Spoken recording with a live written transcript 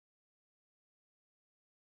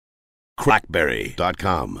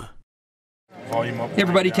BlackBerry.com. Hey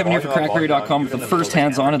everybody, Kevin here for BlackBerry.com with the first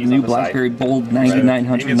hands-on of the new BlackBerry Bold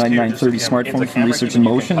 9900 9930 smartphone from Research in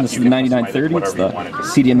Motion. This is the 9930, it's the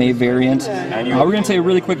CDMA variant. We're going to take a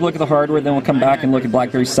really quick look at the hardware, then we'll come back and look at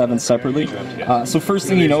BlackBerry 7 separately. So first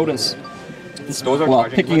thing you notice, well,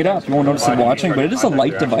 picking it up, you won't notice it watching, but it is a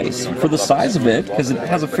light device. For the size of it, because it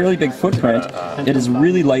has a fairly big footprint, it is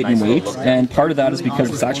really light in weight, and part of that is because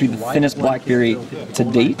it's actually the thinnest BlackBerry to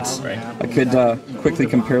date. I could quickly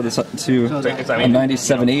compare this up to a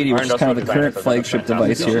 9780, which is kind of the current flagship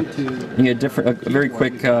device here. You get a very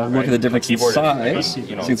quick look at the difference in size. So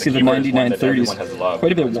you can see the 9930 is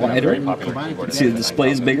quite a bit wider. You can see the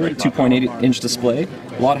display is bigger, 2.8-inch display.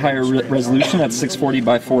 A lot higher resolution at 640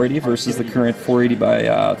 by 480 versus the current 480 by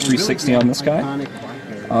 360 on this guy.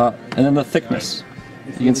 And then the thickness.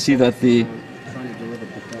 You can see that the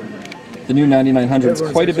new 9900 is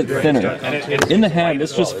quite a bit thinner. In the hand,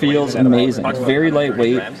 this just feels amazing. It's very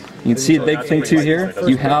lightweight. You can see a big thing too here.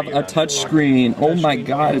 You have a touch screen. Oh my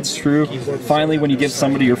god, it's true. Finally, when you give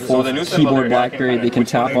somebody your full keyboard BlackBerry, they can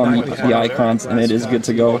tap on the icons and it is good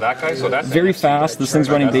to go. Very fast. This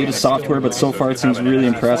thing's running beta software, but so far it seems really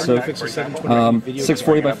impressive.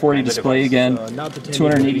 640 by 40 display again,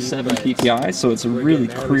 287 ppi, so it's a really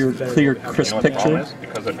clear, crisp picture.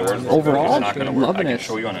 Overall, loving it.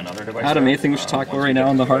 Adam, anything we should talk about right now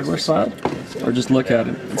on the hardware side? Or just look at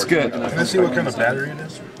it? It's good. Can I see what kind of battery it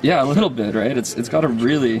is? Yeah, a little bit, right? It's got a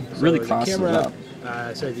really classy look.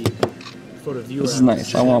 This is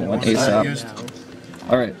nice. I want one ASAP.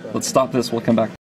 Alright, let's stop this. We'll come back.